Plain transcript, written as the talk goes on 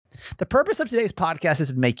The purpose of today's podcast is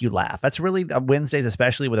to make you laugh. That's really Wednesdays,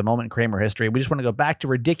 especially with a moment in Kramer history. We just want to go back to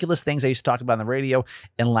ridiculous things I used to talk about on the radio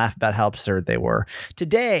and laugh about how absurd they were.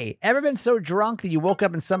 Today, ever been so drunk that you woke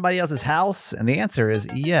up in somebody else's house? And the answer is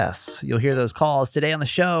yes. You'll hear those calls today on the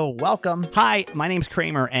show. Welcome. Hi, my name's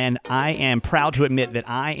Kramer, and I am proud to admit that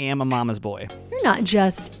I am a mama's boy. You're not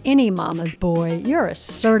just any mama's boy. You're a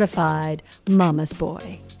certified mama's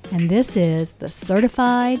boy. And this is the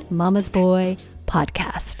Certified Mama's Boy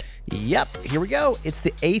podcast. Yep, here we go. It's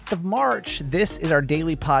the 8th of March. This is our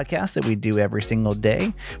daily podcast that we do every single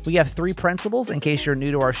day. We have 3 principles in case you're new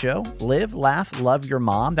to our show. Live, laugh, love your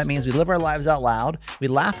mom. That means we live our lives out loud, we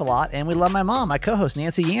laugh a lot, and we love my mom, my co-host,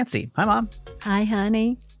 Nancy Yancey. Hi, Mom. Hi,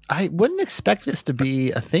 honey. I wouldn't expect this to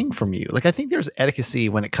be a thing from you. Like, I think there's etiquette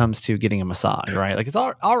when it comes to getting a massage, right? Like, it's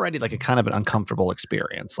already like a kind of an uncomfortable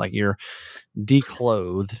experience. Like, you're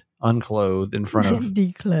unclothed in front of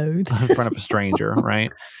in front of a stranger,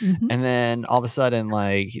 right? Mm-hmm. And then all of a sudden,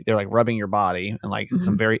 like, they're like rubbing your body in like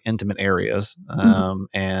some very intimate areas,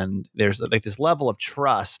 and there's like this level of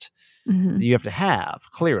trust that you have to have,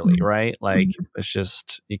 clearly, right? Like, it's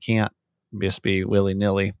just, you can't just be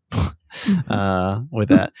willy-nilly with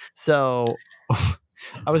that. So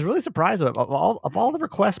I was really surprised of all the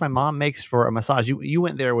requests my mom makes for a massage. You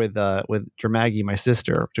went there with Dramaggie, my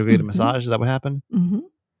sister, to get a massage. Is that what happened? Mm-hmm.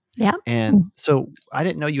 Yeah. And so I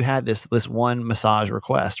didn't know you had this one massage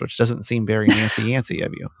request, which doesn't seem very Nancy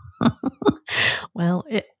of you. Well,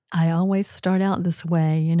 I always start out this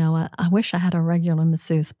way. You know, I wish I had a regular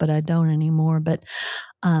masseuse, but I don't anymore. But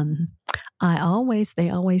they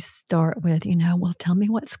always start with, well, tell me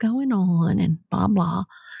what's going on and blah, blah.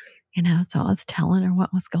 So I was telling her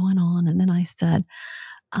what was going on. And then I said,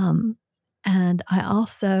 and I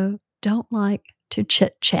also don't like to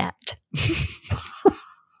chit chat.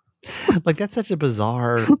 Like, that's such a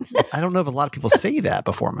bizarre, I don't know if a lot of people say that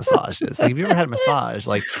before massages. Like, have you ever had a massage?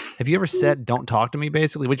 Like, have you ever said, don't talk to me,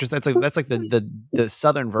 basically? Which is, that's like the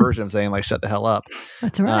Southern version of saying, like, shut the hell up.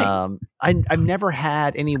 That's right. I've never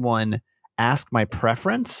had anyone ask my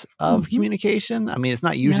preference of communication. I mean, it's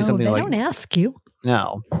not usually something they like, don't ask you.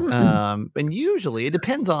 No. And usually it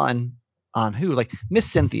depends on who. Like Miss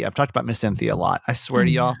Cynthia. I've talked about Miss Cynthia a lot. I swear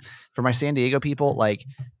to y'all, for my San Diego people, like,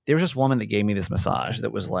 there was this woman that gave me this massage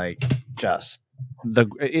that was like just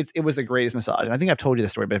it was the greatest massage. And I think I've told you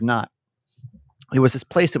this story, but if not, it was this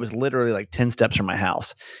place that was literally like 10 steps from my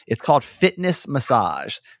house. It's called Fitness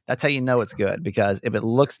Massage. That's how you know it's good, because if it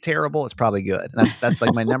looks terrible, it's probably good. That's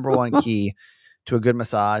like my number one key to a good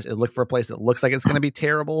massage, is look for a place that looks like it's going to be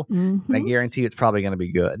terrible. And I guarantee you it's probably going to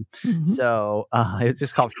be good. So it's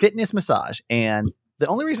just called Fitness Massage. And the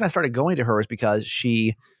only reason I started going to her is because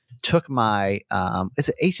she took my, it's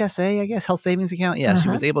an HSA, I guess, health savings account. Yeah, she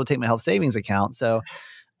was able to take my health savings account. So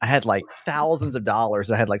I had like thousands of dollars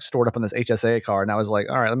that I had like stored up on this HSA card. And I was like,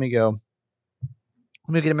 all right, let me go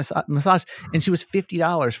get a massage. And she was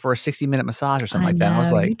 $50 for a 60-minute massage or something like that. I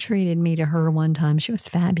was like, you treated me to her one time. She was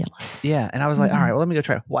fabulous. Yeah. And I was like, all right, well, let me go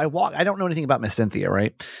try it. Well, I don't know anything about Miss Cynthia,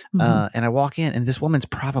 right? And I walk in, and this woman's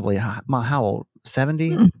probably, how old?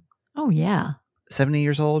 70? Oh, yeah. 70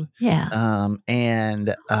 years old. Yeah.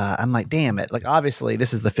 And I'm like, damn it. Like, obviously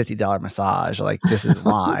this is the $50 massage. Like, this is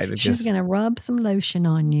why. She's going to rub some lotion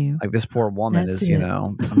on you. Like, this poor woman That's is,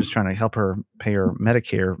 I'm just trying to help her pay her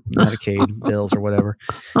Medicaid bills or whatever.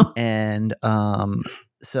 And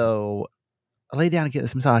so I lay down and get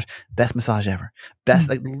this massage. Best massage ever. Best,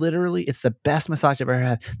 like, literally, it's the best massage I've ever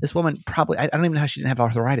had. This woman probably, I don't even know how she didn't have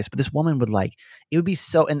arthritis, but this woman would, like, it would be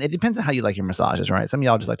so, and it depends on how you like your massages, right? Some of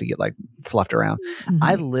y'all just like to get, like, fluffed around.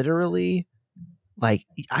 I literally, like,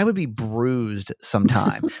 I would be bruised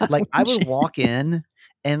sometime. Like, I would walk in,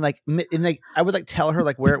 and like I would like tell her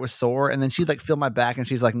like where it was sore, and then she'd like feel my back, and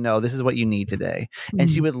she's like, no, this is what you need today. And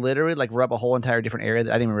she would literally like rub a whole entire different area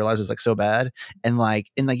that I didn't even realize was like so bad. And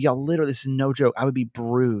y'all, literally, this is no joke, I would be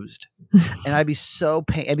bruised, and I'd be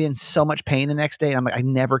in so much pain the next day. And I'm like, I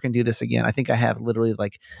never can do this again. I think I have literally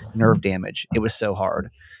like nerve damage. It was so hard.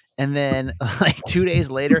 And then like 2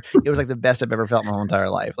 days later, it was like the best I've ever felt in my whole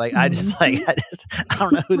entire life. Like, I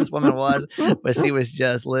don't know who this woman was, but she was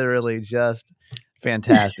just literally just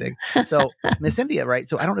fantastic. So Miss Cynthia, right?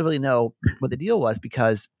 So I don't really know what the deal was,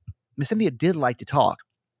 because Miss Cynthia did like to talk.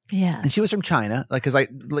 Yeah. And she was from China. Like, cause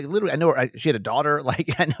literally, I know her, she had a daughter.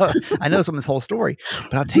 Like, I know this woman's whole story,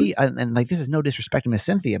 but I'll tell you, and like, this is no disrespect to Miss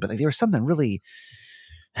Cynthia, but like, there was something really,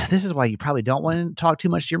 this is why you probably don't want to talk too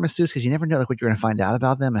much to your masseuse, because you never know like what you're going to find out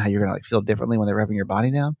about them and how you're going to like feel differently when they're rubbing your body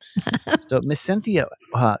down. So Miss Cynthia,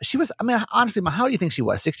 she was, I mean, honestly, how do you think she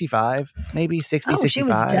was? 65, maybe 60, 65? She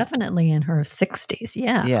was definitely in her 60s.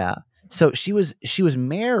 Yeah. Yeah. So she was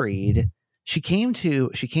married. she came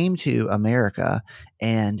to America,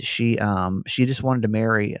 and she just wanted to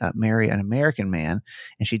marry an American man,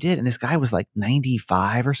 and she did. And this guy was like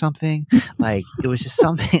 95 or something. Like, it was just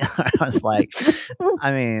something. I was like,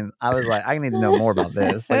 I need to know more about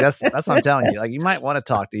this. Like, that's what I'm telling you. Like, you might want to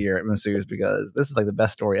talk to your masseuse, because this is like the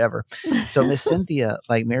best story ever. So Miss Cynthia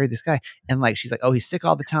like married this guy, and like she's like, oh, he's sick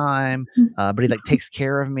all the time, but he like takes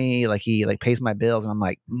care of me, like he like pays my bills, and I'm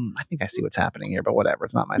like, I think I see what's happening here, but whatever,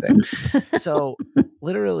 it's not my thing. So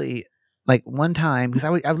literally, like one time, because I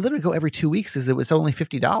would literally go every 2 weeks, because it was only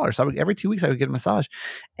 $50. So every 2 weeks I would get a massage,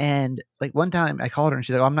 and like one time I called her, and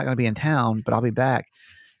she's like, oh, I'm not going to be in town, but I'll be back.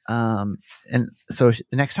 And so the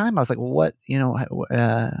next time I was like, well, what,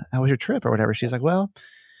 how was your trip or whatever? She's like, well,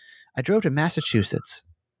 I drove to Massachusetts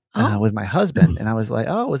with my husband. And I was like,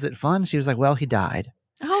 oh, was it fun? She was like, well, he died.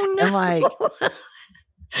 Oh, no. And like,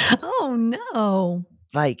 oh, no.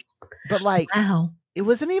 Like, but like, wow. It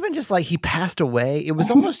wasn't even just like he passed away. It was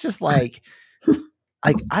almost just like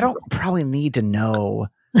I don't probably need to know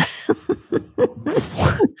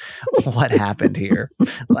what happened here.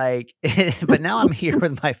 Like, but now I'm here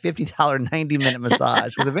with my $50 90-minute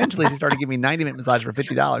massage, because eventually she started giving me 90-minute massage for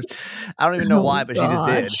 $50. I don't even know why, but she just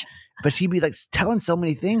did. But she'd be like telling so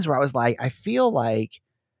many things where I was like, I feel like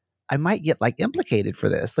I might get like implicated for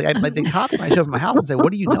this. Like the cops might show up at my house and say,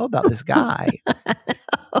 what do you know about this guy?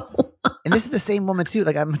 And this is the same woman too.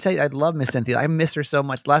 Like, I'm gonna tell you, I love Miss Cynthia. I miss her so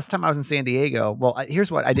much. Last time I was in San Diego, well,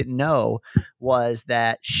 here's what I didn't know was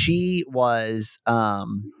that she was,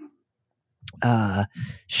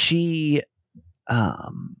 she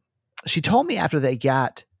told me after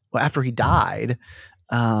he died,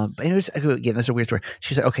 and it was, again, that's a weird story.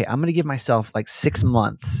 She said, okay, I'm going to give myself like 6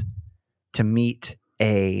 months to meet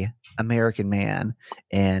a American man.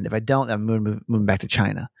 And if I don't, I'm moving back to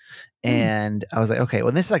China. And I was like, okay,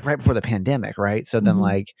 well, this is like right before the pandemic, right? So then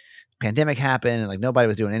like pandemic happened, and like nobody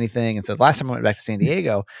was doing anything. And so the last time I went back to San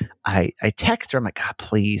Diego, I texted her. I'm like, God,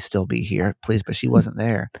 please still be here, please. But she wasn't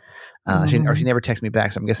there. She never texted me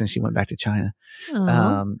back. So I'm guessing she went back to China.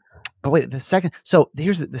 But wait, here's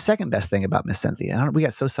the second best thing about Miss Cynthia. We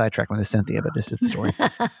got so sidetracked with Miss Cynthia, but this is the story.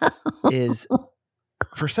 Is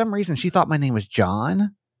for some reason she thought my name was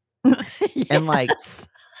John. Yes. And like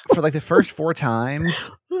for like the first 4 times,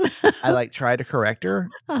 I like tried to correct her.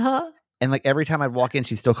 And like every time I'd walk in,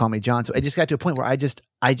 she'd still call me John. So it just got to a point where I just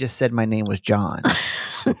said my name was John.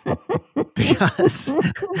 Because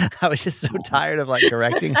I was just so tired of like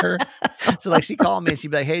correcting her. So like she called me and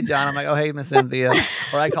she'd be like, hey John. I'm like, oh hey Miss Cynthia.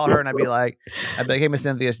 Or I call her and I'd be like, hey Miss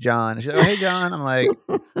Cynthia, it's John. And she's like, oh hey John. I'm like,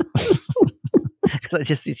 because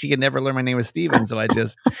she could never learn my name was Steven. So I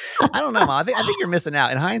don't know, Mom. I think you're missing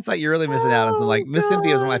out. In hindsight, you're really missing out. And so like Miss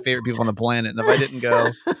Cynthia is one of my favorite people on the planet. And if I didn't go,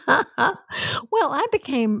 well, I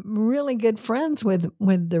became really good friends with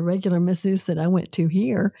the regular masseuse that I went to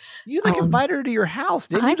here. You like invited her to your house,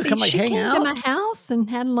 didn't you? To come like hang out. She came to my house and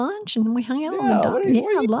had lunch, and we hung out on the dock.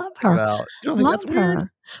 I love her. About? You don't think love that's weird?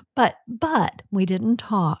 Her. But we didn't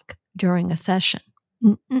talk during a session.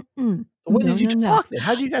 When did you talk then?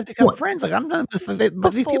 How did you guys become friends? Like, I'm not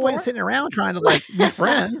but these people ain't sitting around trying to like be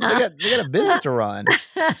friends. They got a business to run.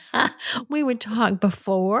 We would talk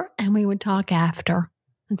before and we would talk after.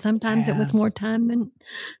 And sometimes it was more time than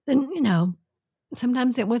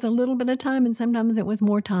sometimes it was a little bit of time and sometimes it was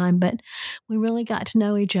more time, but we really got to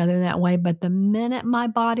know each other that way. But the minute my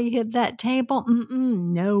body hit that table,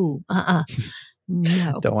 no.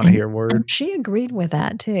 No. Don't want to hear a word. And she agreed with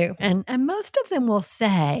that too. And most of them will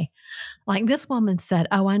say, like this woman said,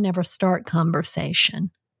 oh, I never start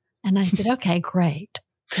conversation. And I said, okay, great.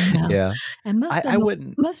 Yeah. And most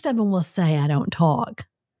of them will say I don't talk.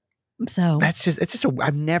 So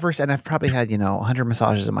I've never said, I've probably had, 100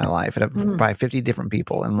 massages in my life, and I've probably 50 different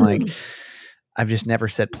people. And like, I've just never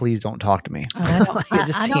said, please don't talk to me. Oh,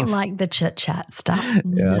 I don't like the chit chat stuff. Yeah,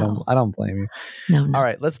 no. I don't blame you. No. All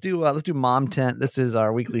right, let's do Mom Tent. This is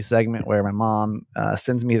our weekly segment where my mom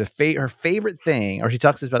sends me her favorite thing, or she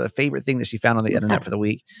talks to us about a favorite thing that she found on the internet for the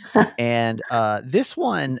week. And this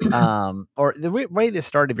one, or the way this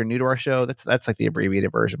started, if you're new to our show, that's like the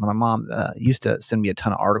abbreviated version. But my mom used to send me a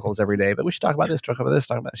ton of articles every day, but we should talk about this, talk about this,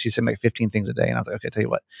 talk about this. She sent me like 15 things a day, and I was like, okay, tell you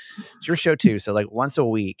what, it's your show too. So like once a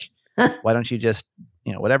week, why don't you just,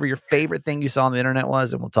 whatever your favorite thing you saw on the internet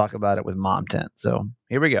was, and we'll talk about it with Mom Tent. So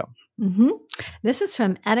here we go. This is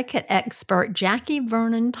from etiquette expert Jackie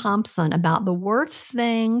Vernon Thompson about the worst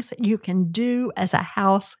things you can do as a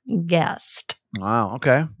house guest. Wow.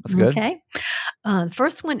 Okay. That's good. Okay. The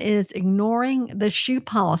first one is ignoring the shoe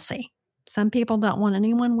policy. Some people don't want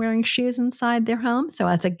anyone wearing shoes inside their home. So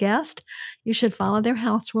as a guest, you should follow their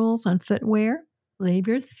house rules on footwear. Leave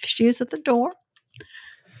your shoes at the door.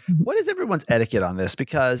 What is everyone's etiquette on this?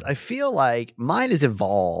 Because I feel like mine has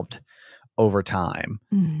evolved over time.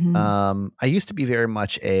 I used to be very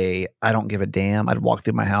much I don't give a damn. I'd walk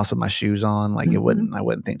through my house with my shoes on. Like I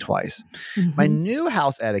wouldn't think twice. My new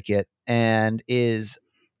house etiquette is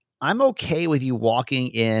I'm okay with you walking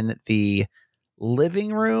in the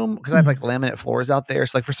living room because I have like laminate floors out there.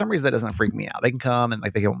 So like for some reason that doesn't freak me out. They can come and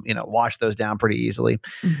like they can, wash those down pretty easily.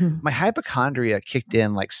 My hypochondria kicked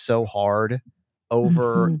in like so hard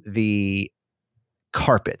over the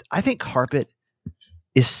carpet. I think carpet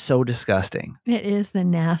is so disgusting. It is the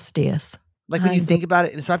nastiest. Like when you think about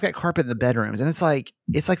it, and so I've got carpet in the bedrooms, and it's like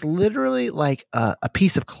literally like a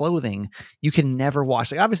piece of clothing you can never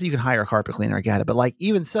wash. Like obviously you can hire a carpet cleaner, I get it, but like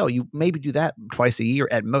even so, you maybe do that twice a year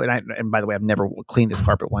at most. And by the way, I've never cleaned this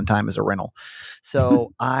carpet one time as a rental,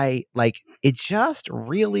 so I like it. Just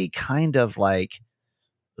really kind of like,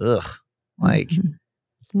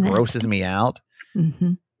 grosses me out.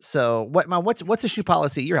 So what's the shoe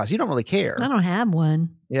policy at your house? You don't really care. I don't have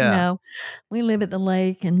one. Yeah. We live at the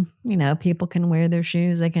lake and, people can wear their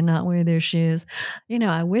shoes. They cannot wear their shoes.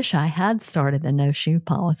 I wish I had started the no shoe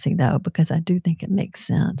policy though, because I do think it makes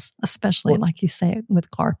sense, especially like you say with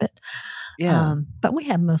carpet. Yeah. But we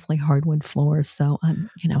have mostly hardwood floors. So, I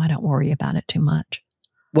don't worry about it too much.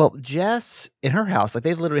 Well, Jess in her house, like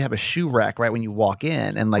they literally have a shoe rack right when you walk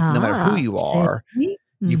in and like no matter who you are,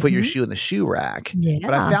 you put your shoe in the shoe rack. Yeah.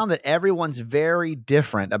 But I found that everyone's very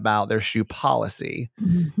different about their shoe policy.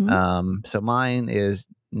 So mine is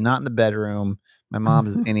not in the bedroom. My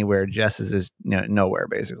mom's is anywhere. Jess's is nowhere,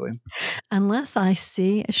 basically. Unless I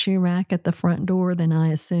see a shoe rack at the front door, then I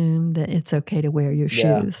assume that it's okay to wear your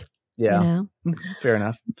shoes. Yeah. Fair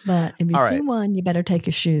enough. But if you see one, you better take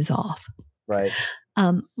your shoes off. Right.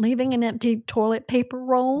 Leaving an empty toilet paper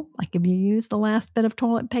roll, like if you use the last bit of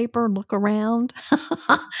toilet paper, look around.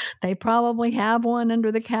 They probably have one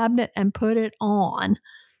under the cabinet and put it on.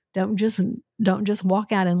 Don't just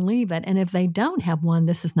walk out and leave it. And if they don't have one,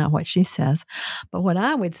 this is not what she says. But what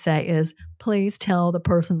I would say is, please tell the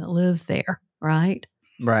person that lives there, right?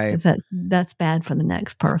 Right. That's bad for the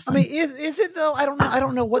next person. I mean, is it though? I don't know. I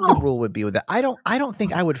don't know what the rule would be with that. I don't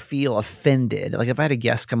think I would feel offended. Like if I had a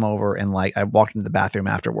guest come over and like I walked into the bathroom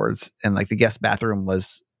afterwards and like the guest bathroom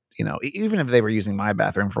was, even if they were using my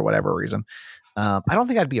bathroom for whatever reason, I don't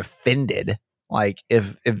think I'd be offended. Like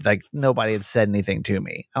if like nobody had said anything to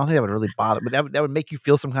me, I don't think that would really bother. But that would make you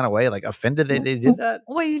feel some kind of way, like offended that they did that.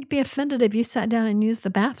 Well, you'd be offended if you sat down and used the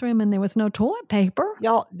bathroom and there was no toilet paper.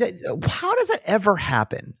 Y'all, how does that ever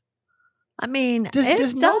happen? I mean,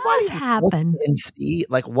 does nobody happen and see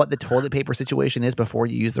like what the toilet paper situation is before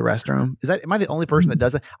you use the restroom? Am I the only person that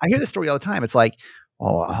does it? I hear this story all the time. It's like,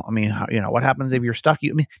 I mean, what happens if you're stuck? Do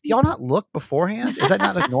y'all not look beforehand? Is that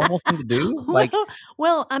not a normal thing to do? Like,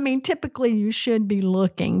 well, I mean, typically you should be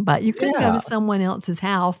looking, but you could go to someone else's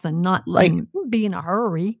house and not be in a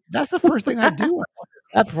hurry. That's the first thing I do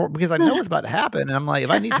because I know it's about to happen, and I'm like, if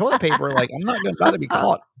I need toilet paper, like I'm not about to be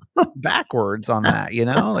caught backwards on that,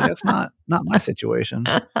 like that's not my situation.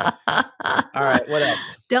 All right, what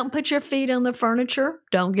else? Don't put your feet on the furniture.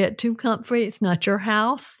 Don't get too comfy. It's not your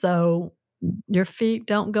house, so your feet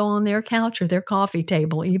don't go on their couch or their coffee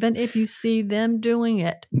table, even if you see them doing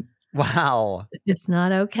it. Wow. It's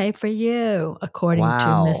not okay for you, according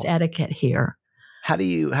to Miss Etiquette here. How do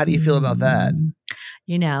you feel about that?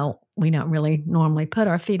 We don't really normally put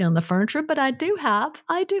our feet on the furniture, but I do have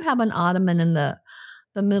an ottoman in the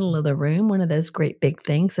middle of the room, one of those great big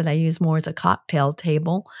things that I use more as a cocktail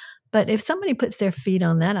table. But if somebody puts their feet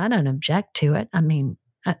on that, I don't object to it. I mean,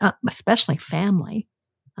 especially family.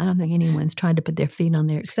 I don't think anyone's tried to put their feet on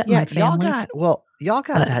there except my family. Y'all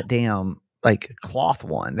got that damn like cloth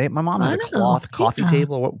one. My mom has a cloth coffee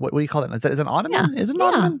table. What do you call it? Is it an ottoman? Is it an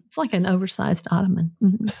ottoman? It's like an oversized ottoman.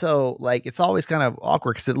 So like it's always kind of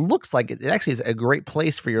awkward because it looks like it actually is a great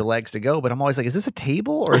place for your legs to go. But I'm always like, is this a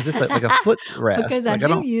table or is this like a footrest? Because I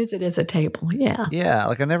do use it as a table. Yeah. Yeah.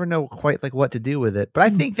 Like I never know quite like what to do with it. But I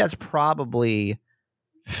think that's probably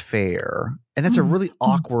fair. And that's a really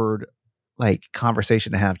awkward like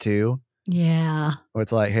conversation to have too. Yeah. Where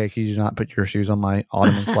it's like, hey, can you not put your shoes on my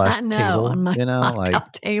ottoman / table? On my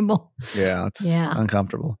table. Yeah, it's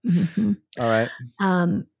uncomfortable. All right.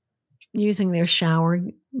 Using their shower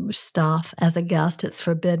stuff as a guest, it's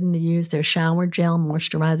forbidden to use their shower gel,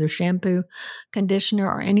 moisturizer, shampoo, conditioner,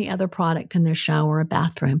 or any other product in their shower or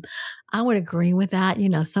bathroom. I would agree with that.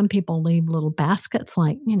 Some people leave little baskets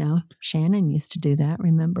like, Shannon used to do that,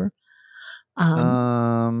 remember?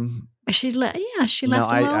 She left. No,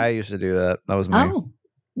 I used to do that. That was me. Oh,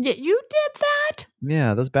 you did that?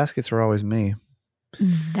 Yeah, those baskets were always me.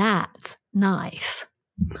 That's nice.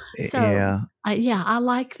 So, yeah, I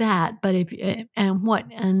like that. But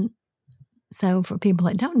and so for people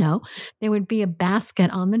that don't know, there would be a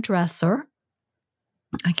basket on the dresser.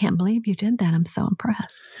 I can't believe you did that. I'm so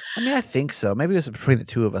impressed. I mean, I think so. Maybe it was between the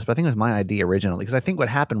two of us, but I think it was my idea originally because I think what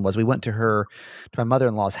happened was we went to my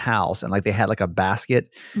mother-in-law's house, and like they had like a basket,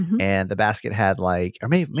 and the basket had like, or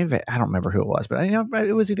maybe I don't remember who it was, but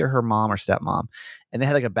it was either her mom or stepmom, and they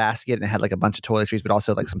had like a basket and it had like a bunch of toiletries, but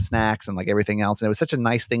also like some snacks and like everything else, and it was such a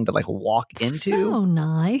nice thing to like walk into. So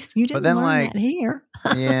nice. You didn't learn that here.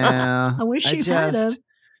 Yeah, I wish you had have.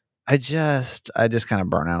 I just kind of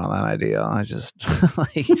burnt out on that idea. I just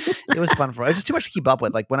like it was fun for. It was just too much to keep up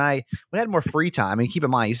with. Like when I had more free time. I mean, keep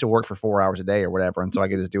in mind, I used to work for 4 hours a day or whatever, and so I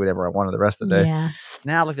could just do whatever I wanted the rest of the day. Yes.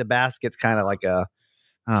 Now, like the basket's kind of like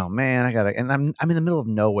oh man, I gotta, and I'm in the middle of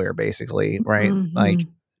nowhere basically, right? Like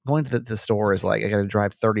going to the store is like I got to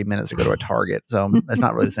drive 30 minutes to go to a Target, so it's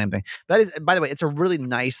not really the same thing. That is, by the way, it's a really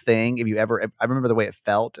nice thing. If I remember the way it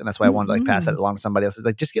felt, and that's why I wanted to like pass that along to somebody else. It's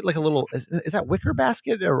like just get like a little. Is that wicker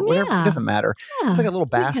basket or whatever? It doesn't matter. Yeah. It's like a little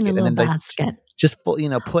basket, and then basket. Just full,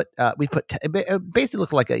 put we put it basically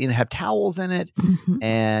look like have towels in it,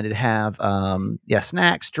 and it have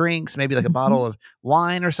snacks, drinks, maybe like a bottle of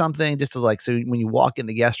wine or something, just to like so when you walk in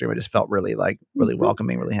the guest room, it just felt really like really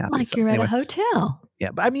welcoming, really happy. Like you're at a hotel. Yeah,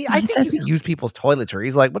 but I mean, I think you can use people's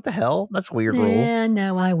toiletries. Like, what the hell? That's a weird rule. Yeah,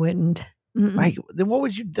 no, I wouldn't. Like, then what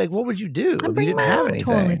would you do if you didn't have anything?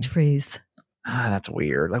 Toiletries. That's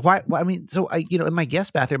weird. Like, why? I mean, so in my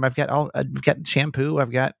guest bathroom, I've got shampoo, I've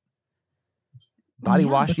got body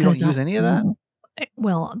wash. You don't use any of that?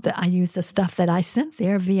 Well, I use the stuff that I sent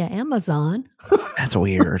there via Amazon. That's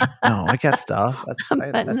weird. No, I got stuff.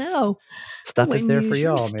 No, stuff is there for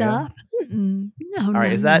y'all, man. No. All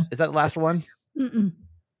right, is that the last one?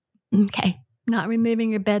 Okay. Not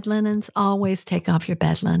removing your bed linens. Always take off your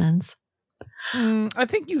bed linens. I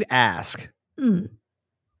think you ask. I'm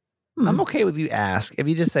okay with you ask. If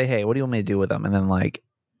you just say, hey, what do you want me to do with them? And then like,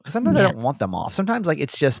 sometimes I don't want them off. Sometimes like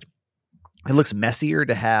it's just, it looks messier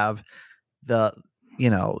to have the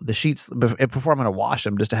sheets before I'm going to wash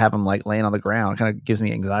them, just to have them like laying on the ground. It kind of gives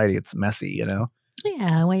me anxiety. It's messy,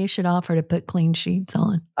 Yeah, well, you should offer to put clean sheets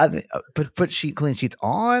on. I think put clean sheets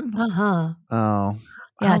on. Oh,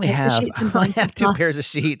 yeah. I have 2 pairs of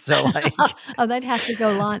sheets, so like, they'd have to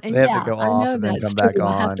go on. They have to go off and then come back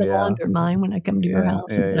on. I have to launder mine when I come to your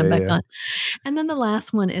house and put them back on. And then the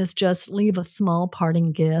last one is just leave a small parting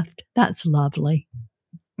gift. That's lovely.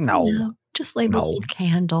 No. Just leave a little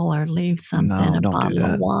candle or leave something, a bottle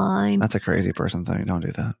of wine. That's a crazy person thing. Don't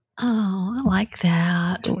do that. Oh, I like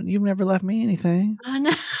that. You've never left me anything. I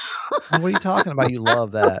know. What are you talking about? You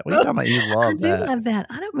love that. What are you talking about? You love that. I do love that.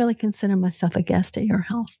 I don't really consider myself a guest at your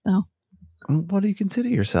house, though. What do you consider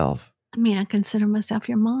yourself? I mean, I consider myself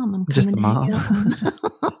your mom. I'm just the mom.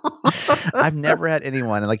 I've never had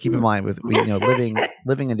anyone, and like keep in mind with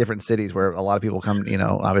living in different cities where a lot of people come,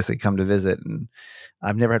 obviously come to visit, and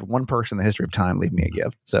I've never had one person in the history of time leave me a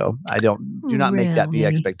gift. So I do not make that the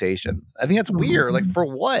expectation. I think that's weird. Like for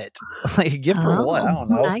what? Like a gift for what? I don't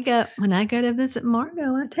know. When I go to visit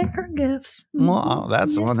Margot, I take her gifts. Well,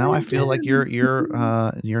 now I feel like you're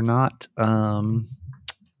not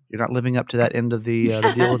living up to that end of the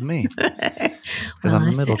deal with me. Because I'm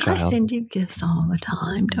the middle child. I send you gifts all the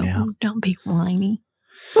time. Don't be whiny.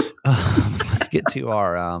 Let's get to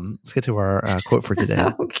our quote for today.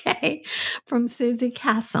 Okay, from Susie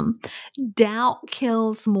Kassem: doubt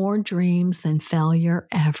kills more dreams than failure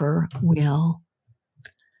ever will.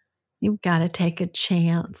 You've got to take a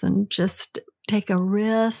chance and just take a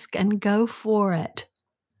risk and go for it.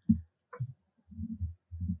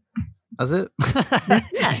 Was it?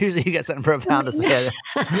 Usually you got something profound to say.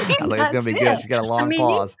 I was like, it's going to be good. She's got a long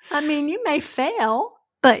pause. You may fail,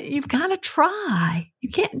 but you've got to try. You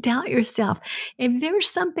can't doubt yourself. If there's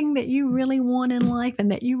something that you really want in life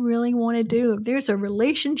and that you really want to do, if there's a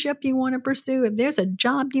relationship you want to pursue, if there's a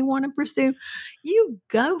job you want to pursue, you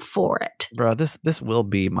go for it. Bro, this will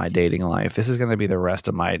be my dating life. This is going to be the rest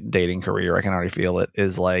of my dating career. I can already feel it.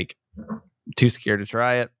 Is like too scared to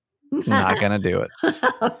try it. Not gonna do it.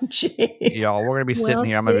 Oh, jeez. Y'all, we're gonna be sitting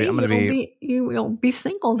here. I'm gonna be you will be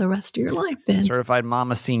single the rest of your life then. Certified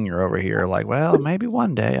mama senior over here. Like, well, maybe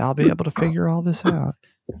one day I'll be able to figure all this out.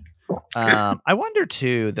 I wonder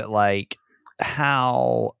too that like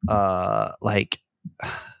how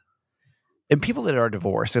and people that are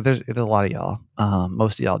divorced. There's a lot of y'all.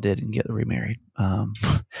 Most of y'all didn't get remarried.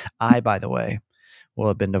 I, by the way, will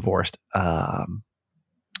have been divorced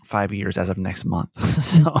 5 years as of next month.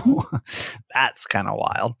 So that's kind of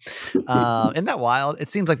wild. Isn't that wild? It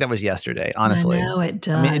seems like that was yesterday, honestly. I know it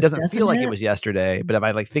does. I mean, it doesn't feel like it was yesterday, but if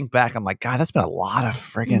I like think back, I'm like, God, that's been a lot of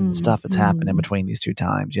friggin' stuff that's happened in between these two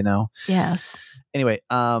times, you know? Yes. Anyway,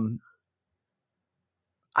 I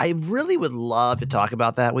really would love to talk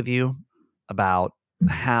about that with you, about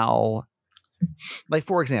how, like,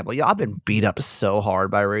 for example, I've been beat up so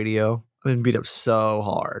hard by radio. I've been beat up so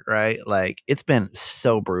hard, right? Like, it's been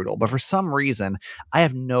so brutal. But for some reason, I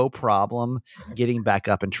have no problem getting back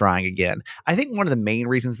up and trying again. I think one of the main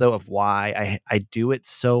reasons, though, of why I do it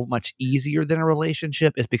so much easier than a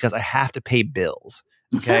relationship is because I have to pay bills.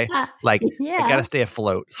 Okay. Like, I got to stay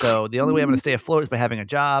afloat. So the only way I'm going to stay afloat is by having a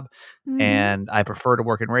job. And I prefer to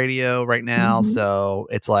work in radio right now. So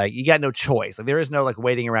it's like, you got no choice. Like, there is no like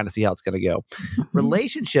waiting around to see how it's going to go.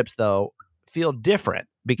 Relationships, though, feel different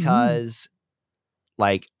because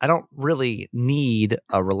like, I don't really need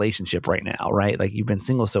a relationship right now, right? Like, you've been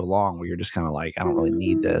single so long where you're just kind of like, I don't really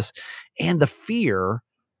need this. And the fear,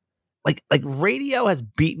 like radio has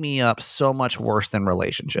beat me up so much worse than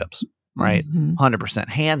relationships, right? 100%,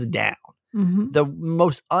 hands down. The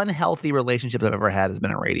most unhealthy relationship I've ever had has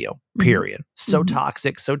been in radio, period. So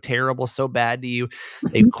toxic, so terrible, so bad to you.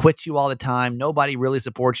 They quit you all the time. Nobody really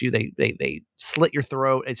supports you. They slit your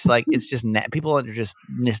throat. It's like, it's just, people are just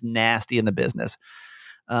nasty in the business.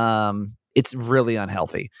 It's really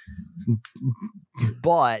unhealthy,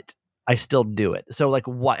 but I still do it. So like,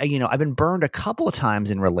 what, I've been burned a couple of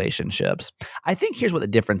times in relationships. I think here's what the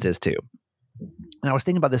difference is too. And I was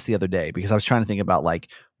thinking about this the other day because I was trying to think about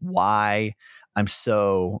like why I'm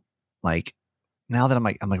so like, now that I'm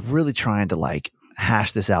like really trying to like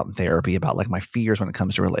hash this out in therapy about like my fears when it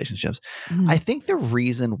comes to relationships. I think the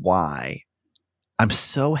reason why I'm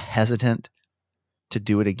so hesitant to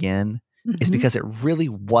do it again is because it really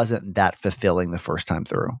wasn't that fulfilling the first time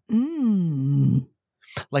through.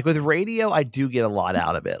 Like with radio, I do get a lot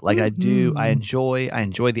out of it. Like I enjoy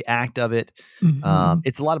the act of it.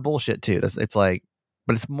 It's a lot of bullshit too. It's like,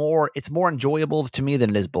 but it's more enjoyable to me than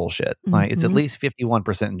it is bullshit. Like it's at least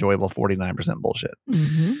 51% enjoyable, 49% bullshit.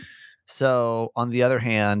 So on the other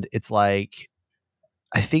hand, it's like,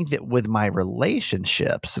 I think that with my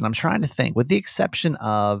relationships, and I'm trying to think, with the exception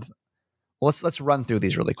of, well, let's run through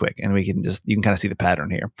these really quick, and you can kind of see the pattern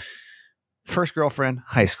here. First girlfriend,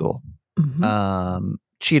 high school,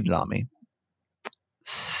 cheated on me.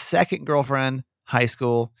 Second girlfriend, high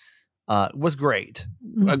school, was great.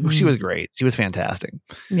 She was great. She was fantastic.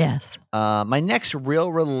 Yes. My next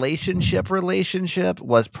real relationship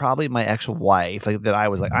was probably my ex-wife. Like, that I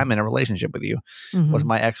was like, I'm in a relationship with you. Was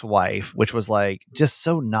my ex-wife, which was like just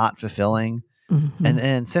so not fulfilling. And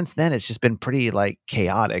then since then, it's just been pretty like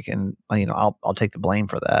chaotic, and I'll take the blame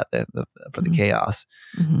for that, for the chaos.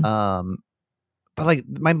 But like,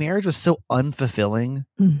 my marriage was so unfulfilling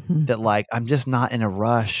that like, I'm just not in a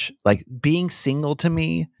rush. Like, being single to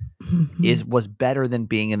me was better than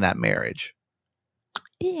being in that marriage.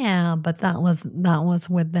 Yeah, but that was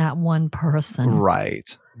with that one person.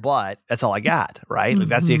 Right. But that's all I got, right? Like,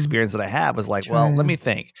 that's the experience that I have, was like, well, let me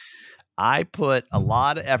think. I put a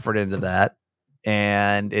lot of effort into that,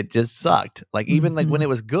 and it just sucked. Like, even like when it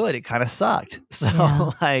was good, it kind of sucked.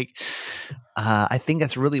 So like, I think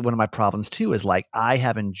that's really one of my problems too, is like, I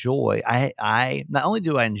not only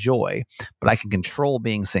do I enjoy, but I can control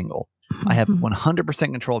being single. I have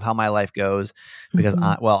 100% control of how my life goes because of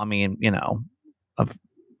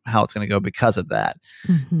how it's going to go because of that.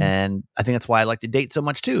 And I think that's why I like to date so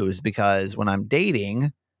much too, is because when I'm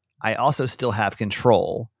dating, I also still have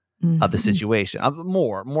control of the situation.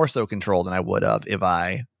 More so control than I would have if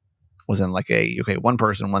I was in like one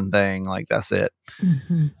person, one thing, like that's it.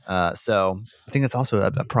 So I think that's also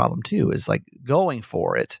a problem too, is like going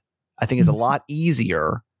for it. I think is a lot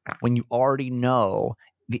easier when you already know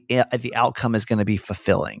the outcome is going to be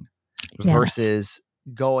fulfilling versus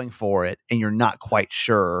going for it and you're not quite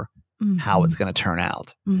sure how it's going to turn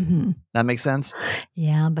out. That makes sense?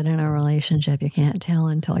 Yeah, but in a relationship, you can't tell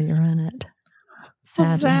until you're in it.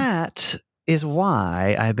 Sadly. Well, that is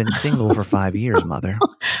why I've been single for 5 years, Mother.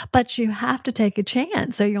 But you have to take a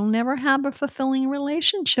chance, so you'll never have a fulfilling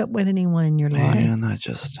relationship with anyone in your life. And I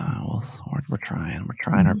just, we're trying. We're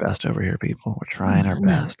trying our best over here, people. We're trying our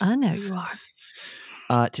best. I know you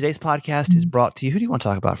are. Today's podcast is brought to you. Who do you want to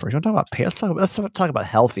talk about first? You want to talk about let's talk about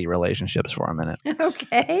healthy relationships for a minute.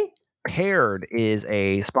 Okay. Paired is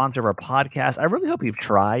a sponsor of our podcast. I really hope you've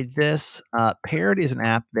tried this. Paired is an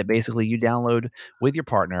app that basically you download with your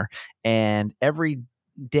partner, and every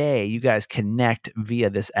day you guys connect via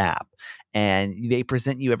this app, and they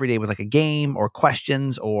present you every day with like a game or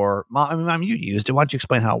questions or Mom, you used it. Why don't you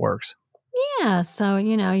explain how it works? Yeah. So,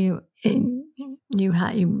 you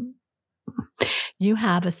You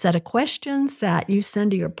have a set of questions that you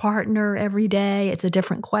send to your partner every day. It's a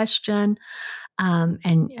different question.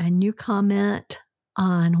 And you comment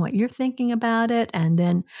on what you're thinking about it. And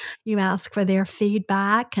then you ask for their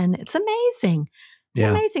feedback. And it's amazing. It's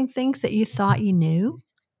amazing things that you thought you knew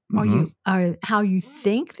or how you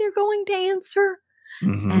think they're going to answer.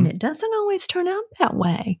 And it doesn't always turn out that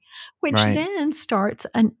way, which then starts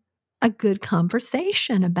a good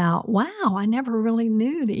conversation about, wow, I never really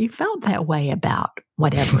knew that you felt that way about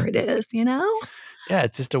whatever it is, Yeah,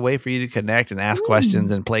 it's just a way for you to connect and ask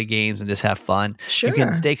questions and play games and just have fun. Sure. You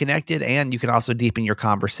can stay connected and you can also deepen your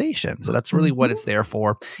conversation. So that's really what it's there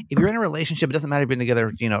for. If you're in a relationship, it doesn't matter if you've been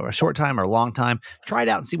together, a short time or a long time, try it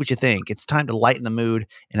out and see what you think. It's time to lighten the mood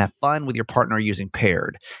and have fun with your partner using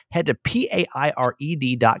Paired. Head to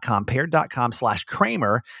paired.com,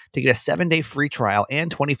 paired.com/Kramer to get a 7-day free trial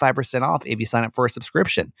and 25% off if you sign up for a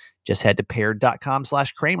subscription. Just head to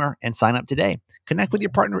paired.com/Kramer and sign up today. Connect with your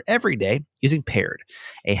partner every day using Paired.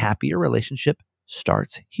 A happier relationship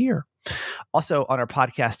starts here. Also, on our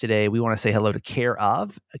podcast today, we want to say hello to Care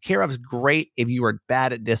Of. Care Of is great if you are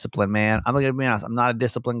bad at discipline, man. I'm going to be honest. I'm not a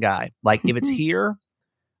disciplined guy. Like, if it's here,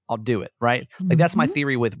 I'll do it, right? Like, that's my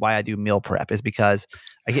theory with why I do meal prep, is because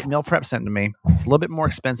I get meal prep sent to me. It's a little bit more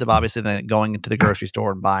expensive, obviously, than going into the grocery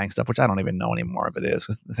store and buying stuff, which I don't even know anymore if it is,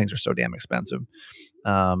 because the things are so damn expensive.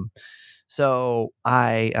 So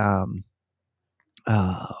I...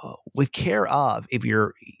 with Care Of, if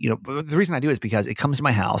you're, the reason I do it is because it comes to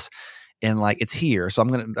my house and like it's here. So I'm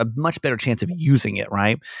going to a much better chance of using it.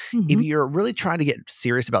 Right. If you're really trying to get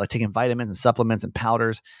serious about like taking vitamins and supplements and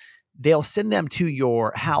powders, they'll send them to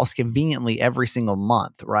your house conveniently every single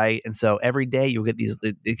month. Right. And so every day you'll get these,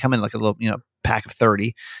 they come in like a little, pack of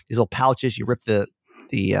 30, these little pouches. You rip the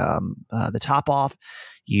top off.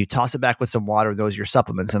 You toss it back with some water. Those are your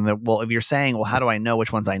supplements. And if you're saying, well, how do I know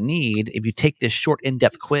which ones I need? If you take this short,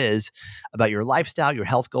 in-depth quiz about your lifestyle, your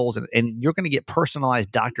health goals, and you're going to get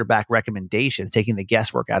personalized doctor-back recommendations, taking the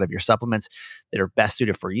guesswork out of your supplements that are best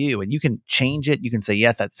suited for you. And you can change it. You can say,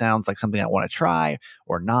 yes, that sounds like something I want to try,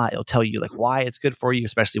 or not. It'll tell you like why it's good for you,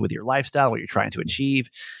 especially with your lifestyle, what you're trying to achieve.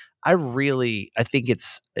 I think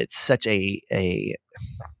it's such a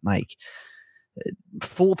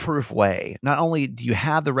foolproof way. Not only do you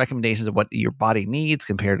have the recommendations of what your body needs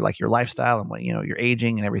compared to like your lifestyle and what your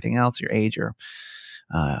aging and everything else, your age or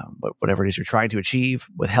whatever it is you're trying to achieve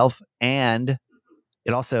with health, and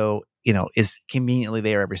it also is conveniently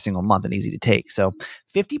there every single month and easy to take. So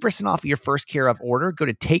 50% off your first Care Of order. Go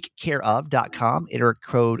to takecareof.com. Enter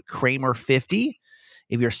code Kramer50.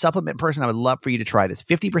 If you're a supplement person, I would love for you to try this.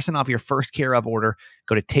 50% off your first Care Of order.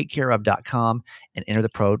 Go to takecareof.com and enter the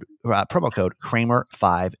promo code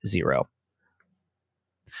Kramer50.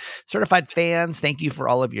 Certified fans, thank you for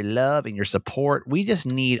all of your love and your support. We just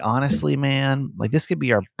need, honestly, man, like this could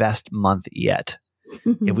be our best month yet.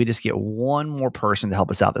 If we just get one more person to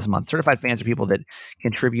help us out this month. Certified fans are people that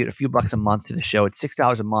contribute a few bucks a month to the show. It's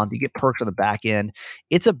 $6 a month. You get perks on the back end.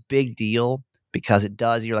 It's a big deal. Because it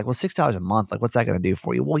does, you're like, well, $6 a month, like what's that going to do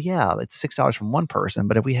for you? Well, yeah, it's $6 from one person,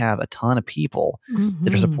 but if we have a ton of people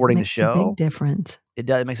that are supporting the show, a big difference. It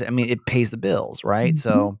does. It makes it. I mean, it pays the bills, right?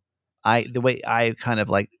 So, the way I kind of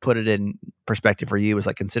like put it in perspective for you is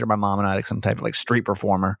like consider my mom and I like some type of like street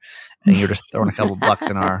performer, and you're just throwing a couple bucks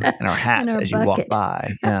in our hat as you walk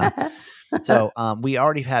by. Yeah. So we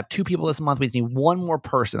already have 2 people this month. We need one more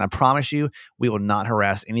person. I promise you, we will not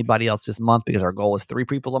harass anybody else this month because our goal is 3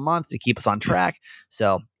 people a month to keep us on track.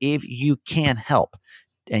 So if you can help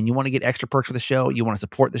and you want to get extra perks for the show, you want to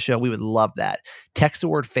support the show, we would love that. Text the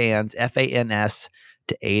word FANS, FANS,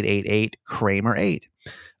 to 888-KRAMER8.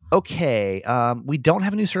 Okay, we don't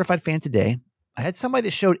have a new certified fan today. I had somebody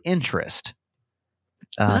that showed interest.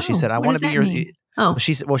 She said, "I want to be your." Mean? Oh,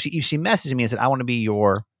 she said, "Well, she messaged me and said, I want to be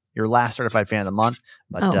your last certified fan of the month."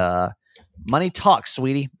 But money talks,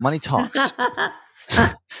 sweetie. Money talks.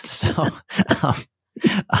 So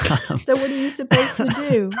what are you supposed to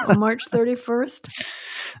do on March 31st?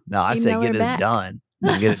 No, I say get this done.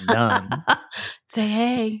 Get it done. Say,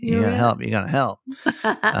 hey, you're gonna help. You're gonna help.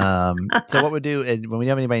 So what we do is when we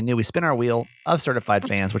have anybody new, we spin our wheel of certified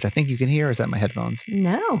fans, which I think you can hear. Is that my headphones?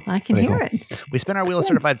 No, I can hear it. We spin our wheel of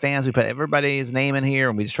certified fans. We put everybody's name in here,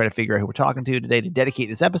 and we just try to figure out who we're talking to today to dedicate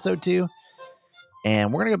this episode to.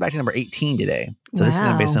 And we're gonna go back to number 18 today. So this is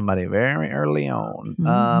gonna be somebody very early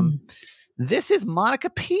on. This is Monica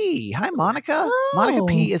P. Hi, Monica. Oh. Monica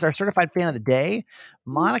P is our certified fan of the day.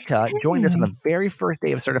 Monica joined us on the very first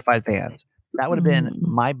day of certified fans. That would have been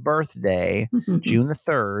my birthday, June the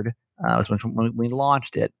 3rd, was when we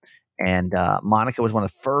launched it. And Monica was one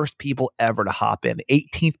of the first people ever to hop in,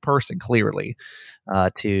 18th person clearly,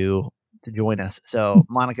 to join us. So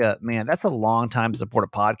Monica, man, that's a long time to support a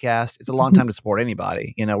podcast. It's a long time to support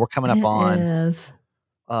anybody. You know, we're coming up on is.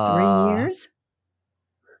 3 years.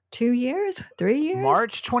 2 years? 3 years?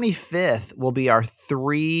 March 25th will be our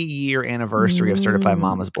 3-year anniversary of Certified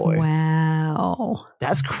Mama's Boy. Wow.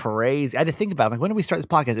 That's crazy. I had to think about it. Like, when did we start this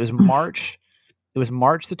podcast? It was March. It was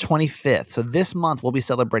March the 25th. So this month we'll be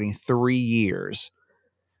celebrating 3 years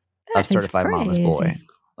of Certified Mama's Boy.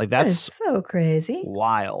 Like, that's so crazy.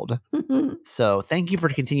 Wild. So thank you for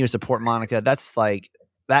continuing to support, Monica. That's like,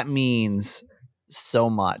 that means so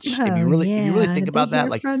much. If you really think about that,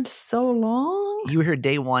 like, for so long. You were here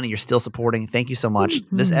day one and you're still supporting. Thank you so much.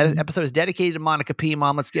 This episode is dedicated to Monica P.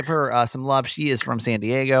 Mom, let's give her some love. She is from San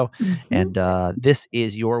Diego. And this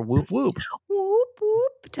is your whoop whoop. Whoop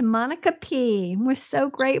whoop to Monica P. We're so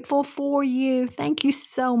grateful for you. Thank you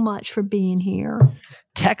so much for being here.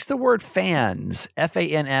 Text the word fans,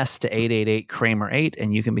 FANS, to 888-Kramer8,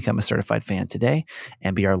 and you can become a certified fan today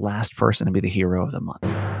and be our last person to be the hero of the month.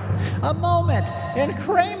 A moment in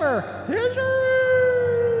Kramer history.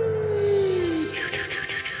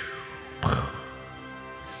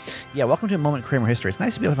 Yeah, welcome to A Moment in Kramer history. It's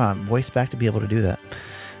nice to be able to have my voice back to be able to do that.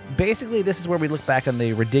 Basically, this is where we look back on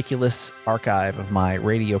the ridiculous archive of my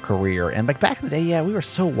radio career. And like back in the day, yeah, we were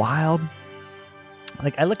so wild.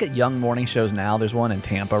 Like, I look at young morning shows now. There's one in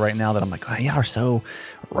Tampa right now that I'm like, oh, y'all are so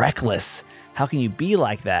reckless. How can you be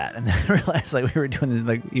like that? And then I realized like we were doing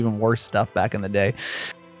like even worse stuff back in the day.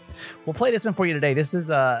 We'll play this one for you today. This is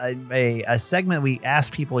a segment we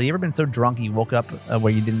asked people. You ever been so drunk you woke up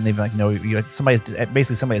where you didn't even like know you had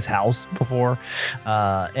somebody's house before?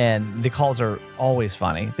 And the calls are always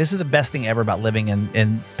funny. This is the best thing ever about living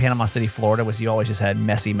in Panama City, Florida, was you always just had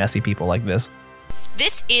messy people like this.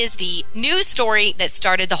 This is the news story that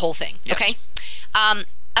started the whole thing. Yes. Okay.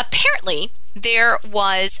 Apparently, there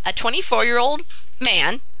was a 24-year-old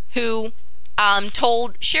man who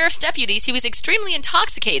told sheriff's deputies he was extremely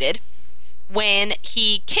intoxicated when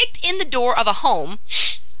he kicked in the door of a home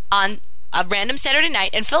on a random Saturday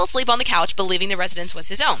night and fell asleep on the couch, believing the residence was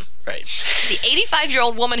his own. Right. The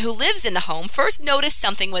 85-year-old woman who lives in the home first noticed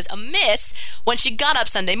something was amiss when she got up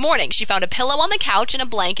Sunday morning. She found a pillow on the couch and a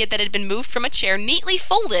blanket that had been moved from a chair neatly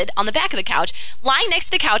folded on the back of the couch. Lying next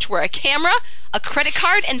to the couch were a camera, a credit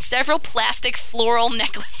card, and several plastic floral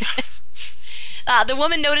necklaces. The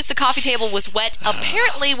woman noticed the coffee table was wet,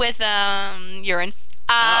 apparently with urine.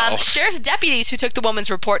 Sheriff's deputies who took the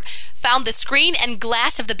woman's report found the screen and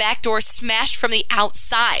glass of the back door smashed from the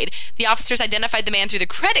outside. The officers identified the man through the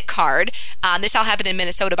credit card. This all happened in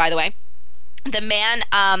Minnesota, by the way. The man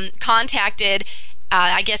contacted,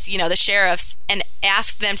 I guess, the sheriffs and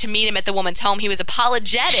asked them to meet him at the woman's home. He was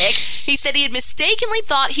apologetic. He said he had mistakenly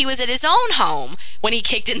thought he was at his own home when he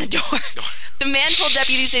kicked in the door. The man told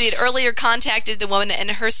deputies that he had earlier contacted the woman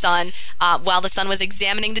and her son while the son was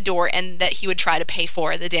examining the door and that he would try to pay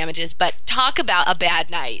for the damages. But talk about a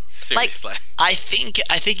bad night. Seriously. I think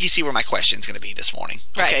you see where my question's going to be this morning.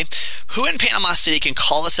 Okay. Right. Who in Panama City can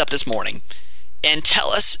call us up this morning and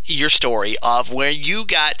tell us your story of where you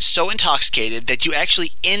got so intoxicated that you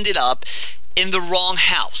actually ended up in the wrong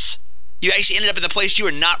house? You actually ended up in the place you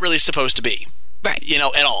were not really supposed to be. Right.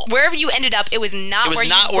 At all. Wherever you ended up, it was not where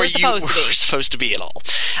you were supposed to be. Supposed to be at all.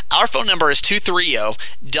 Our phone number is 230-WILN.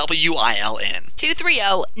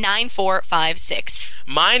 230-9456.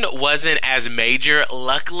 Mine wasn't as major.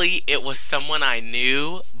 Luckily, it was someone I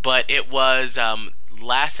knew, but it was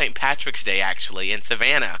last St. Patrick's Day, actually, in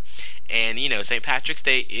Savannah. And, St. Patrick's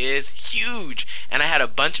Day is huge. And I had a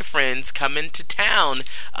bunch of friends come into town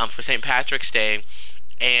for St. Patrick's Day.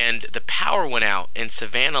 And the power went out in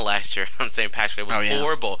Savannah last year on St. Patrick's Day. It was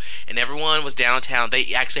horrible. And everyone was downtown.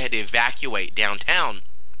 They actually had to evacuate downtown.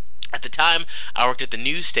 At the time, I worked at the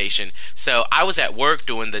news station. So I was at work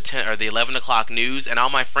doing the 11 o'clock news. And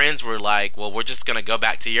all my friends were like, well, we're just going to go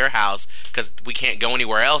back to your house because we can't go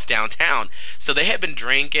anywhere else downtown. So they had been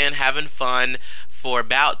drinking, having fun for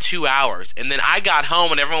about 2 hours. And then I got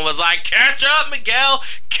home and everyone was like, catch up, Miguel,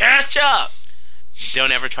 catch up.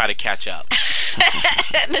 Don't ever try to catch up.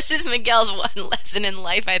 This is Miguel's one lesson in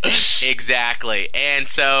life, I think. Exactly. And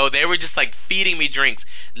so they were just like feeding me drinks.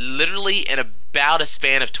 Literally in about a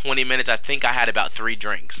span of 20 minutes, I think I had about 3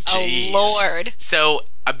 drinks. Jeez. Oh, Lord. So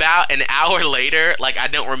about an hour later, I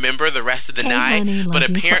don't remember the rest of the night, honey, but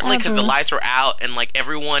apparently because the forever. lights were out and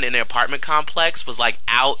everyone in the apartment complex was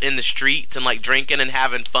out in the streets and drinking and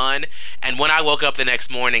having fun. And when I woke up the next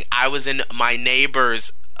morning, I was in my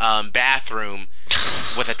neighbor's bathroom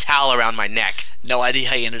with a towel around my neck. No idea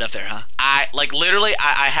how you ended up there, huh? I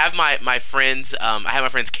have my friend's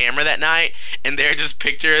camera that night, and they're just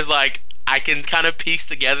pictures like I can kind of piece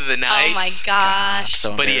together the night. Oh my gosh.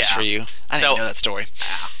 So embarrassed for you. I didn't know that story.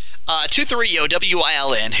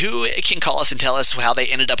 230-WILN. Who can call us and tell us how they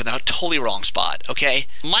ended up in the totally wrong spot? Okay,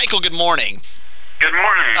 Michael. Good morning. Good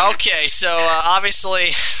morning. Okay, so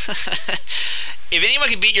obviously, if anyone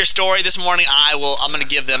can beat your story this morning, I'm going to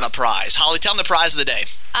give them a prize. Holly, tell them the prize of the day.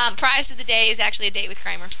 Prize of the day is actually a date with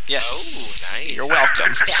Kramer. Yes. Oh, nice. You're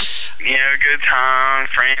welcome. Yeah. Good time,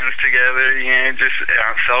 friends together, just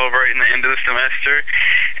celebrating the end of the semester.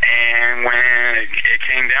 And when it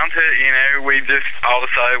came down to it, we just all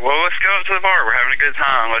decided, well, let's go out to the bar. We're having a good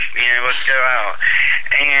time. Let's go out.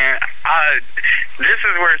 And this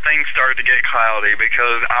is where things started to get cloudy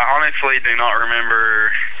because I honestly do not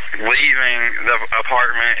remember leaving the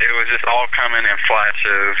apartment. It was just all coming in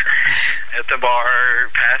flashes. At the bar,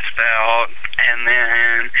 passed out, and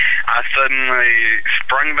then I suddenly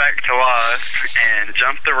sprung back to life and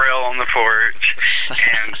jumped the rail on the porch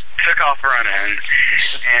and took off running.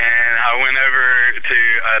 And I went over to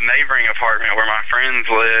a neighboring apartment where my friends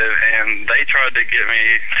live, and they tried to get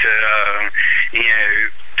me to,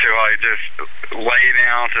 to just lay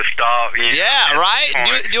down, to stop. Yeah, right?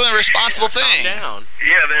 Doing a responsible thing. Calm down.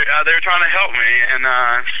 Yeah, they're trying to help me, and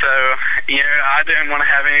so I didn't want to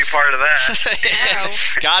have any part of that.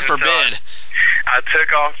 God forbid. I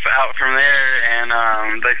took off out from there,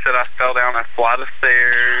 and they said I fell down a flight of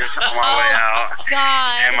stairs on my way out.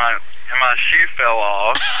 God. And my shoe fell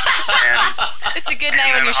off. And it's a good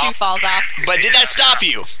name when your shoe falls off. But did that stop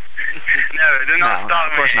you? No, it did not stop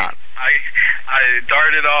me. Of course not. I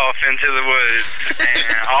darted off into the woods,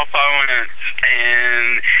 and off I went,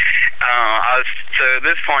 and so at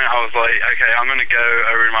this point I was like, okay, I'm going to go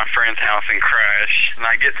over to my friend's house and crash. And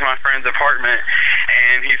I get to my friend's apartment,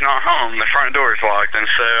 and he's not home. The front door is locked, and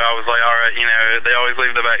so I was like, all right, they always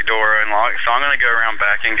leave the back door unlocked, so I'm going to go around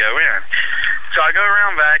back and go in. So I go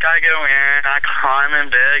around back, I go in, I climb in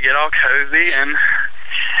bed, get all cozy, and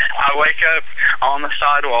I wake up on the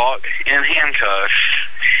sidewalk in handcuffs.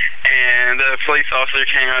 And the police officer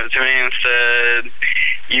came up to me and said,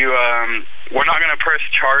 we're not going to press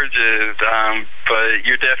charges, but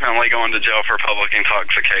you're definitely going to jail for public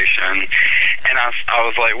intoxication. And I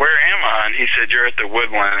was like, where am I? And he said, you're at the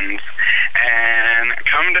Woodlands. And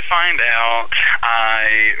come to find out,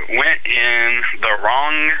 I went in the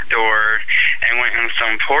wrong door and went in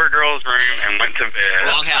some poor girl's room and went to bed.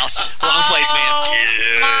 Wrong house. Wrong place, man.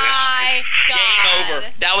 Yeah. My God. Game over.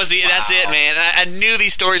 That's it, man. I knew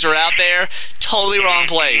these stories were out there. Totally wrong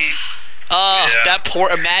place. That poor,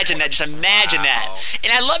 imagine that. Just imagine that.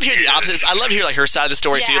 And I love to hear the opposites. I love to hear her side of the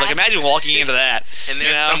story too. Like imagine walking into that. And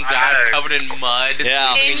there's some guy covered in mud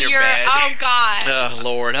in your bed. Oh God. Oh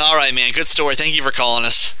Lord. All right, man. Good story. Thank you for calling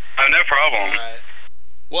us. Oh, no problem. Right.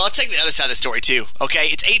 Well, I'll take the other side of the story too. Okay,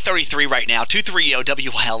 it's 8:33 right now.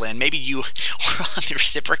 230-WILN. Maybe you were on the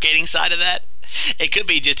reciprocating side of that. It could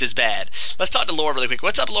be just as bad. Let's talk to Laura really quick.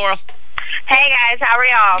 What's up, Laura? Hey guys, how are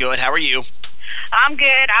y'all? Good. How are you? I'm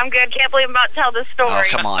good. Can't believe I'm about to tell this story. Oh,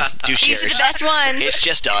 come on. Do share. These are the best ones. It's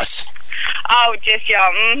just us. Oh, just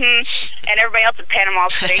y'all. And everybody else in Panama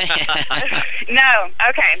City. No.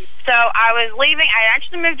 Okay. So I was leaving. I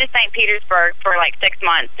actually moved to St. Petersburg for like 6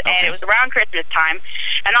 months, and it was around Christmas time.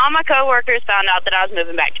 And all my coworkers found out that I was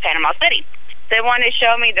moving back to Panama City. They wanted to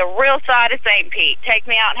show me the real side of St. Pete, take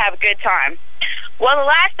me out and have a good time. Well, the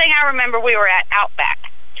last thing I remember, we were at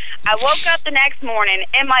Outback. I woke up the next morning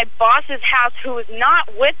in my boss's house, who was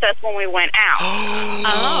not with us when we went out.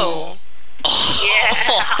 Oh. Yeah.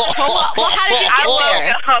 Well, how did you get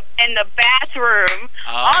there? I woke up in the bathroom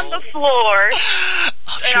on the floor,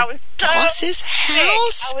 and I was so boss's house?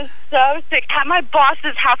 sick. I was so sick. At my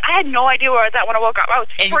boss's house. I had no idea where I was at when I woke up. I was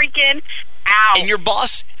freaking out. And your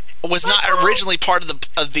boss was not originally part of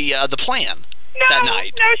the plan. That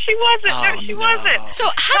night. No, she wasn't. Wasn't. So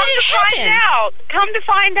how did it happen? Come to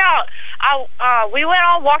find out, we went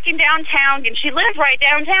all walking downtown, and she lived right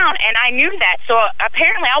downtown, and I knew that. So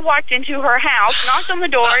apparently I walked into her house, knocked on the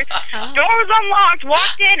door, door was unlocked,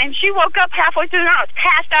 walked in, and she woke up halfway through the night. I was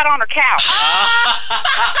passed out on her couch.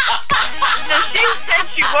 So she said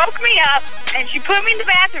she woke me up, and she put me in the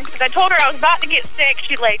bathroom because I told her I was about to get sick.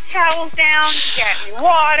 She laid towels down, she got me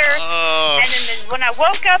water, and then when I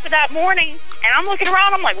woke up that morning, and I'm looking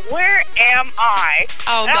around, I'm like, where am I?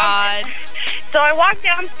 Oh, God. So I walked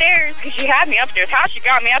downstairs because she had me upstairs. How she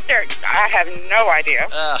got me up there, I have no idea.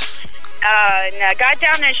 And I got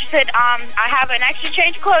down there and she said, I have an extra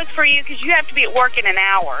change of clothes for you because you have to be at work in an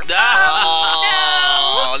hour.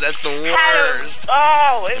 Oh, no. That's the worst.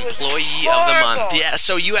 It was Employee horrible. of the month. Yeah,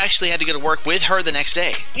 so you actually had to go to work with her the next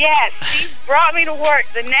day. Yes, she brought me to work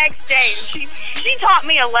the next day. And she taught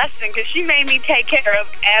me a lesson because she made me take care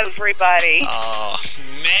of everybody. Oh,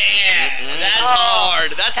 man. That's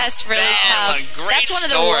hard. That's really bad. tough. Great That's one of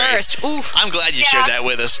the story. worst. Ooh. I'm glad you shared that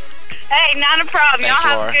with us. Hey, not a problem. Thanks,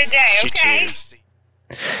 Y'all have Laura. a good day, You okay? too.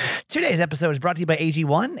 Today's episode is brought to you by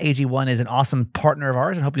AG1. AG1 is an awesome partner of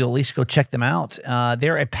ours, and hope you'll at least go check them out.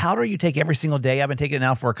 They're a powder you take every single day. I've been taking it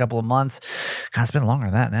now for a couple of months. God, it's been longer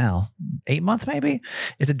than that now. 8 months, maybe.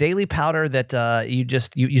 It's a daily powder that you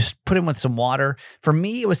just put in with some water. For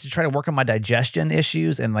me, it was to try to work on my digestion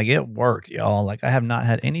issues, and like it worked, y'all. Like I have not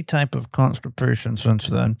had any type of constipation since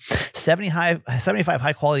then. 75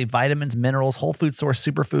 high quality vitamins, minerals, whole food source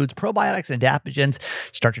superfoods, probiotics, and adaptogens.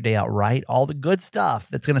 Start your day out right. All the good stuff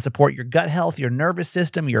that's going to support your gut health, your nervous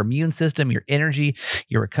system, your immune system, your energy,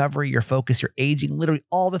 your recovery, your focus, your aging, literally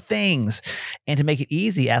all the things. And to make it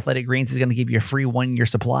easy, Athletic Greens is going to give you a free 1-year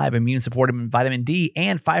supply of immune supportive vitamin D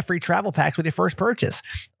and 5 free travel packs with your first purchase.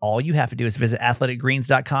 All you have to do is visit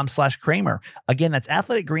athleticgreens.com/Kramer. Again, that's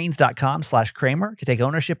athleticgreens.com/Kramer to take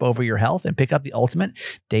ownership over your health and pick up the ultimate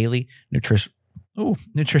daily nutritional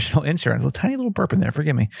insurance. A tiny little burp in there.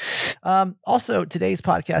 Forgive me. Also, today's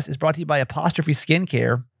podcast is brought to you by Apostrophe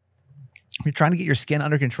Skincare. If you're trying to get your skin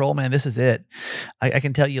under control, man, this is it. I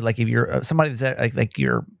can tell you, like, if you're somebody that's like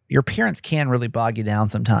your appearance can really bog you down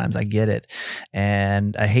sometimes. I get it.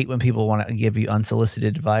 And I hate when people want to give you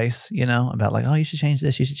unsolicited advice, about like, oh, you should change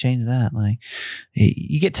this, you should change that. Like,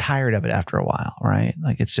 you get tired of it after a while, right?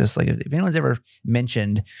 Like, it's just like, if anyone's ever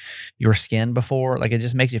mentioned your skin before, like, it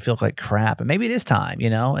just makes you feel like crap. And maybe it is time,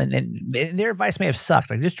 and their advice may have sucked.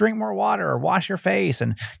 Like, just drink more water or wash your face,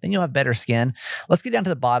 and then you'll have better skin. Let's get down to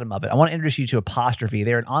the bottom of it. I want to introduce you to Apostrophe.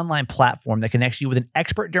 They're an online platform that connects you with an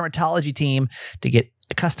expert dermatology team to get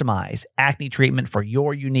customized acne treatment for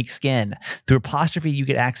your unique skin. Through Apostrophe, you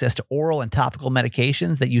get access to oral and topical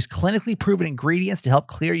medications that use clinically proven ingredients to help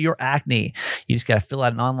clear your acne. You just got to fill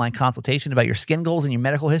out an online consultation about your skin goals and your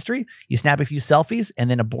medical history. You snap a few selfies, and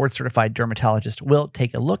then a board-certified dermatologist will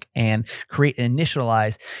take a look and create an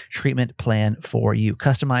initialized treatment plan for you.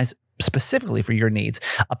 Customized specifically for your needs.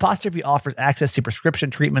 Apostrophe offers access to prescription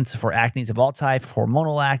treatments for acnes of all types,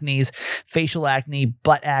 hormonal acnes, facial acne,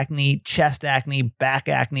 butt acne, chest acne, back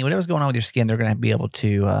acne, whatever's going on with your skin, they're going to be able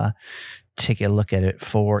to take a look at it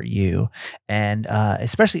for you. And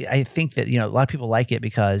especially, I think that, a lot of people like it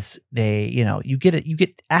because they, you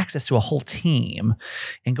get access to a whole team,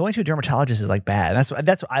 and going to a dermatologist is like bad. And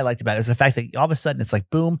that's what I liked about it, is the fact that all of a sudden it's like,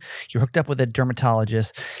 boom, you're hooked up with a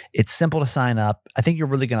dermatologist. It's simple to sign up. I think you're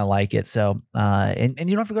really going to like it. So, and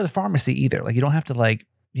you don't have to go to the pharmacy either. Like, you don't have to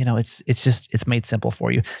it's made simple for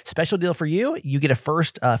you. Special deal for you. You get a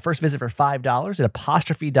first visit for $5 at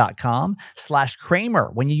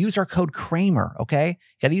apostrophe.com/Kramer when you use our code Kramer. Okay. You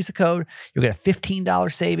got to use the code. You'll get a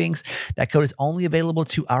 $15 savings. That code is only available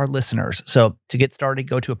to our listeners. So to get started,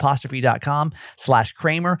 go to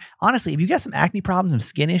apostrophe.com/Kramer. Honestly, if you got some acne problems and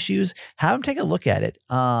skin issues, have them take a look at it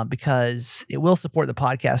because it will support the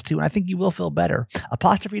podcast too. And I think you will feel better.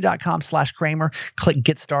 Apostrophe.com/Kramer. Click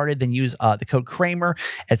get started, then use the code Kramer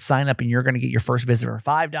at sign up, and you're going to get your first visit for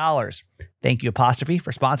 $5. Thank you, Apostrophe,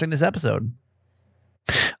 for sponsoring this episode.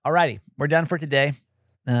 All righty, we're done for today.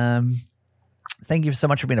 Thank you so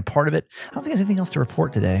much for being a part of it. I don't think there's anything else to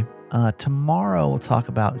report today. Tomorrow we'll talk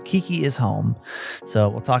about Kiki is home. So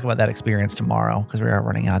we'll talk about that experience tomorrow because we are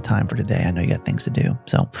running out of time for today. I know you got things to do.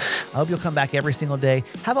 So I hope you'll come back every single day.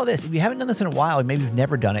 How about this? If you haven't done this in a while, maybe you've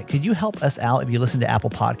never done it, could you help us out if you listen to Apple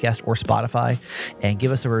Podcast or Spotify and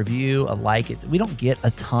give us a review, a like? We don't get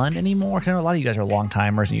a ton anymore. I know a lot of you guys are long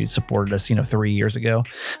timers and you supported us, 3 years ago.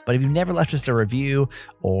 But if you've never left us a review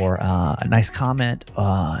or a nice comment,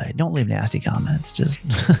 don't leave nasty comments. Just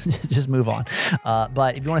move on.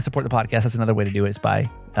 But if you want to support the podcast, that's another way to do it, is by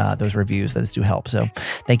those reviews. Those do help. So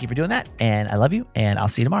thank you for doing that, and I love you, and I'll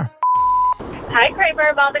see you tomorrow. Hi,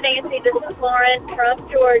 Kramer, Mama Nancy. This is Lauren from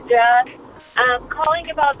Georgia. I'm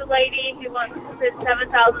calling about the lady who wants to spend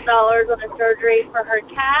 $7,000 on a surgery for her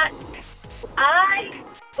cat. I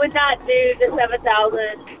would not do the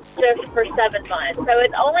 $7,000 just for 7 months. So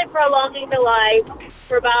it's only prolonging the life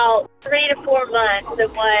for about 3 to 4 months than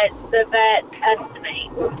what the vet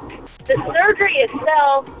estimates. The surgery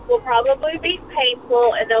itself will probably be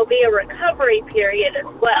painful, and there'll be a recovery period as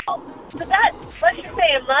well. So that, let's just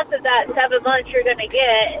say a month of that 7 months you're going to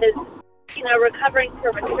get is, recovering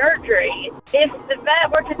from a surgery. If the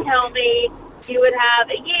vet were to tell me you would have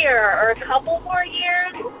a year or a couple more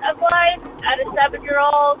years of life at a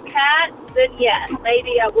 7-year-old cat, then yes,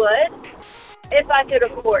 maybe I would, if I could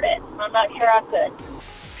afford it. I'm not sure I could.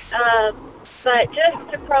 But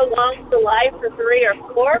just to prolong the life for 3 or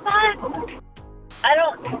 4 months, I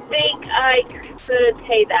don't think I could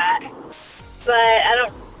pay that. But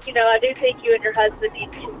I do think you and your husband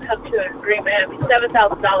need to come to an agreement. I mean,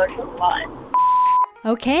 $7,000 is a lot.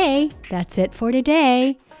 Okay, that's it for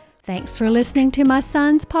today. Thanks for listening to my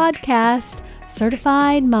son's podcast,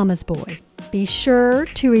 Certified Mama's Boy. Be sure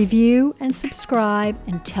to review and subscribe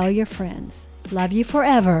and tell your friends. Love you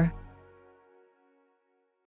forever.